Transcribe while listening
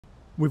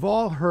We've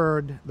all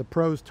heard the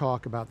pros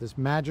talk about this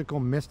magical,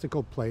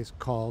 mystical place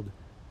called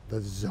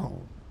the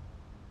zone.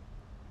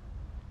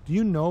 Do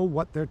you know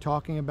what they're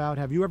talking about?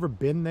 Have you ever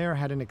been there,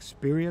 had an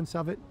experience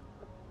of it?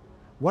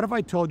 What if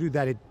I told you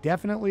that it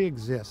definitely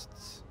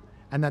exists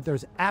and that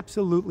there's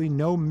absolutely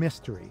no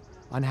mystery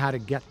on how to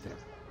get there,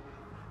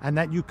 and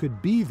that you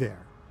could be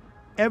there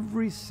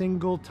every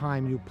single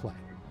time you play?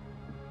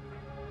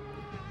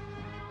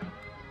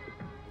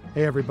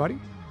 Hey everybody,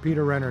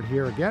 Peter Rennert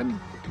here again.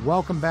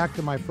 Welcome back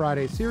to my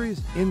Friday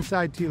series,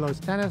 Inside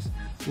TELOS Tennis,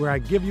 where I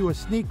give you a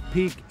sneak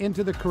peek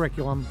into the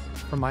curriculum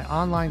from my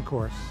online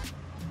course,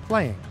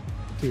 Playing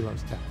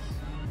TELOS Tennis.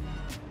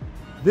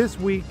 This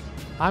week,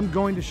 I'm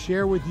going to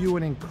share with you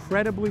an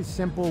incredibly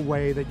simple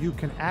way that you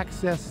can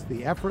access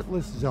the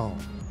Effortless Zone.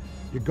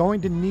 You're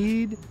going to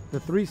need the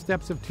 3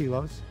 steps of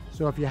TELOS,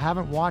 so if you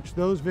haven't watched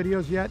those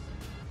videos yet,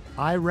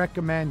 I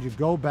recommend you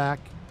go back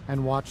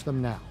and watch them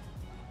now.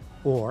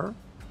 Or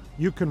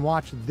you can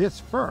watch this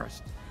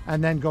first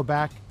and then go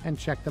back and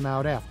check them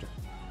out after.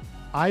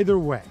 Either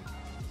way,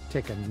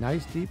 take a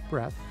nice deep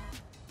breath,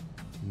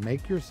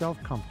 make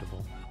yourself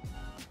comfortable,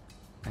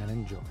 and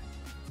enjoy.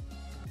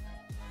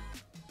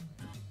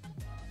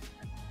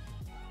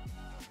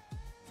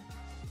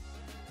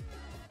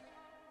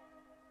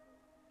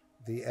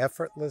 The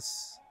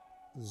Effortless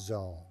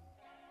Zone.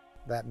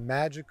 That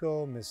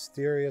magical,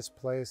 mysterious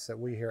place that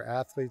we hear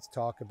athletes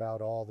talk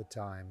about all the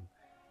time.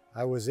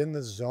 I was in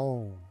the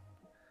zone.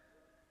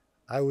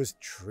 I was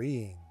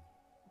treeing.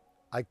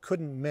 I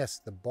couldn't miss.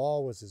 The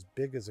ball was as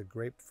big as a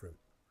grapefruit.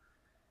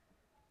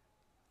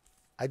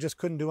 I just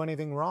couldn't do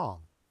anything wrong.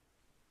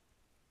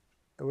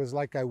 It was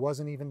like I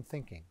wasn't even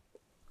thinking.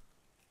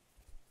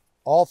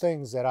 All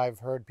things that I've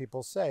heard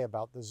people say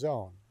about the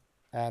zone.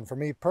 And for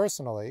me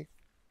personally,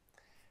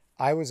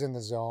 I was in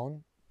the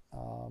zone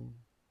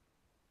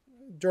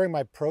during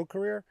my pro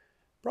career,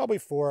 probably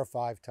 4 or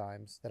 5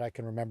 times that I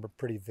can remember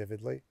pretty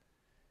vividly.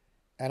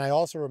 And I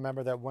also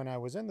remember that when I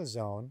was in the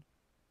zone,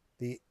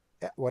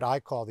 what I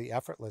call the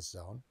effortless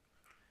zone,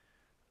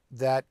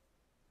 that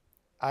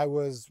I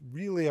was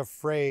really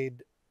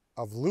afraid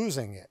of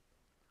losing it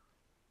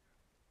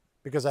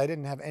because I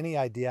didn't have any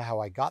idea how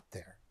I got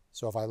there.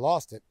 So if I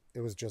lost it, it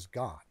was just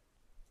gone.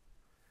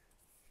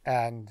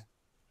 And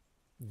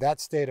that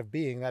state of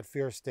being, that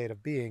fierce state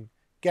of being,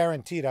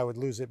 guaranteed I would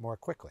lose it more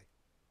quickly.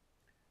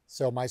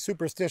 So my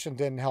superstition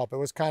didn't help. It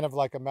was kind of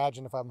like,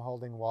 imagine if I'm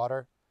holding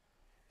water.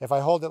 If I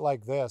hold it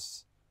like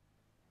this,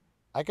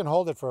 I can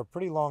hold it for a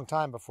pretty long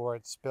time before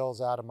it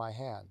spills out of my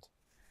hand.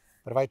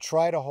 But if I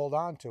try to hold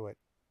on to it,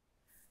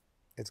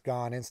 it's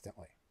gone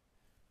instantly.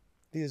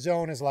 The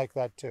zone is like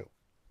that too.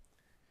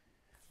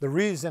 The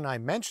reason I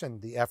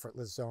mentioned the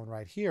effortless zone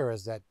right here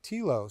is that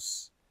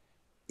TELOS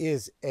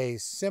is a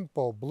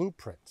simple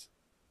blueprint.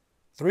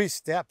 3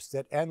 steps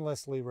that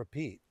endlessly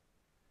repeat,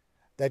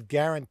 that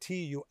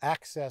guarantee you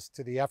access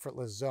to the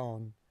effortless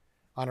zone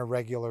on a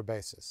regular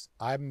basis.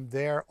 I'm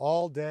there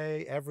all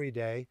day, every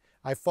day.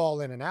 I fall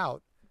in and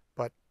out,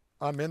 but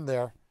I'm in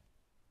there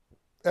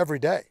every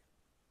day.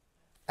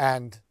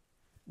 And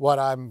what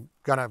I'm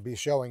going to be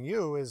showing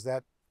you is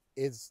that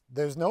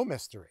there's no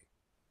mystery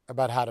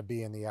about how to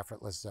be in the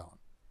effortless zone.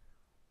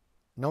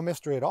 No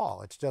mystery at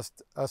all. It's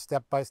just a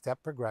step-by-step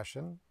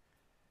progression.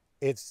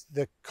 It's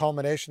the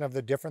culmination of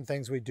the different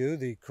things we do,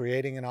 the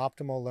creating an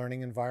optimal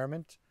learning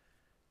environment,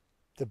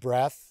 the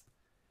breath,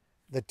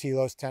 the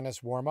TELOS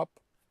Tennis warm-up.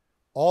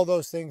 All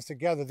those things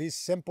together, these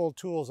simple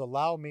tools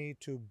allow me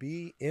to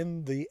be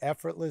in the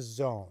effortless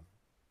zone,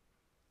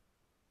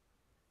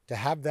 to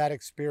have that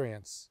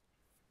experience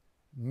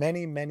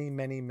many, many,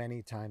 many,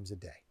 many times a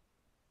day.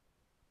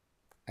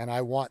 And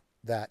I want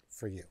that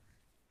for you.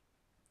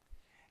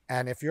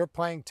 And if you're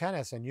playing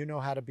tennis and you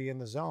know how to be in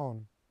the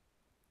zone,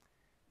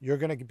 you're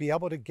going to be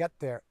able to get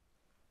there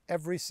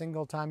every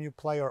single time you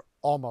play, or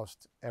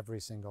almost every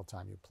single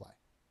time you play.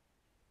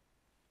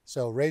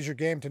 So raise your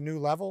game to new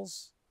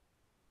levels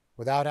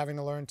without having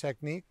to learn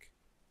technique.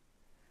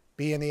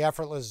 Be in the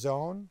effortless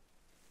zone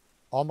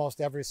almost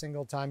every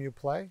single time you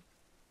play.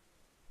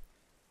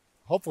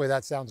 Hopefully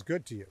that sounds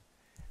good to you.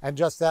 And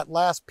just that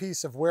last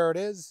piece of where it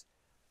is,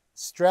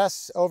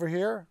 stress over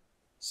here,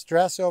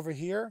 stress over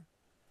here.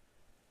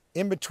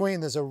 In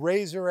between, there's a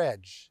razor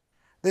edge.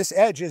 This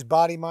edge is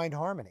body-mind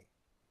harmony.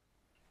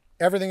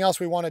 Everything else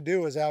we want to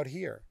do is out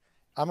here.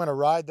 I'm going to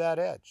ride that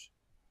edge.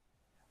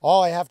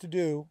 All I have to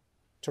do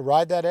to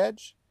ride that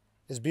edge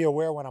is be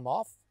aware when I'm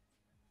off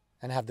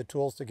and have the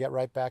tools to get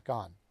right back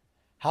on.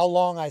 How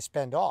long I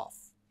spend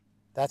off,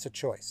 that's a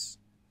choice.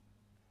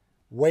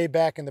 Way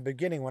back in the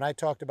beginning when I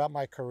talked about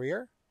my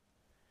career,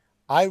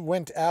 I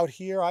went out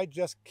here, I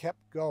just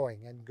kept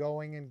going and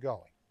going and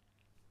going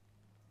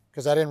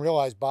because I didn't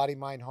realize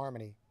body-mind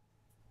harmony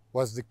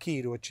was the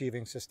key to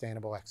achieving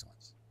sustainable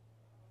excellence.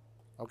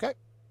 Okay,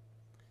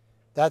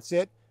 that's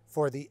it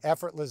for the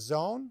effortless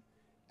zone.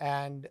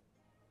 And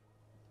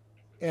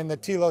in the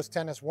TELOS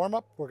Tennis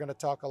warm-up, we're going to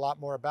talk a lot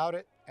more about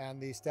it and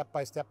the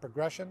step-by-step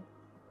progression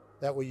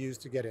that we use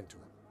to get into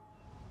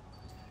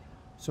it.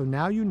 So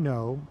now you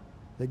know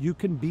that you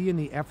can be in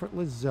the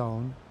effortless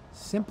zone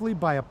simply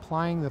by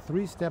applying the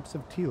 3 steps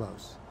of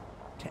TELOS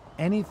to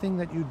anything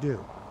that you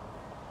do.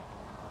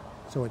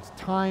 So it's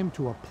time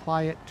to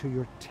apply it to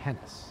your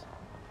tennis.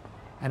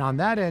 And on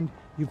that end,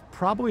 you've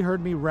probably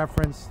heard me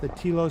reference the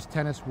TELOS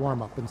Tennis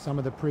warm-up in some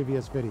of the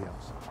previous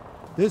videos.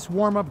 This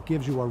warm-up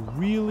gives you a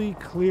really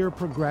clear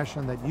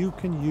progression that you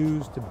can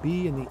use to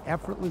be in the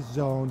effortless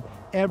zone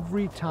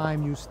every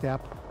time you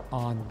step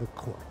on the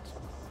court.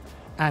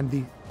 And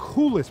the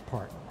coolest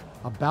part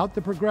about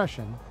the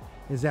progression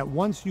is that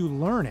once you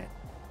learn it,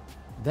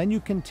 then you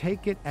can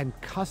take it and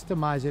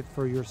customize it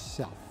for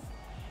yourself.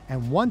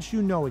 And once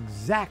you know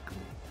exactly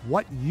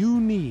what you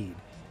need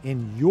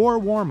in your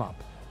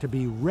warm-up to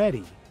be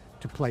ready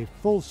to play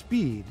full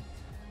speed,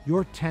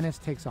 your tennis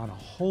takes on a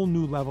whole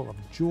new level of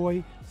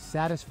joy,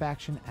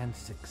 satisfaction, and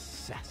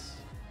success.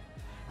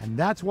 And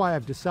that's why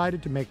I've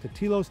decided to make the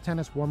TELOS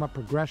Tennis warm-up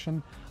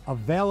progression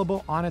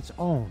available on its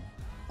own.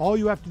 All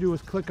you have to do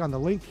is click on the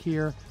link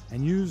here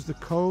and use the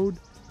code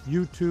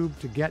YouTube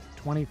to get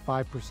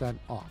 25%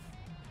 off.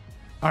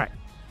 All right,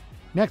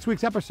 next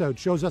week's episode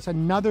shows us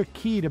another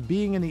key to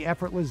being in the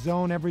effortless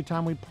zone every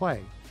time we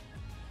play.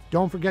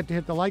 Don't forget to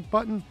hit the like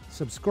button,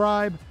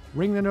 subscribe,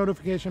 ring the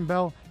notification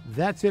bell.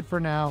 That's it for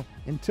now.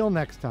 Until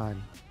next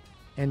time,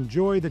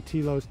 enjoy the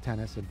TELOS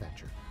Tennis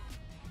adventure.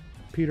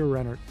 Peter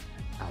Rennert,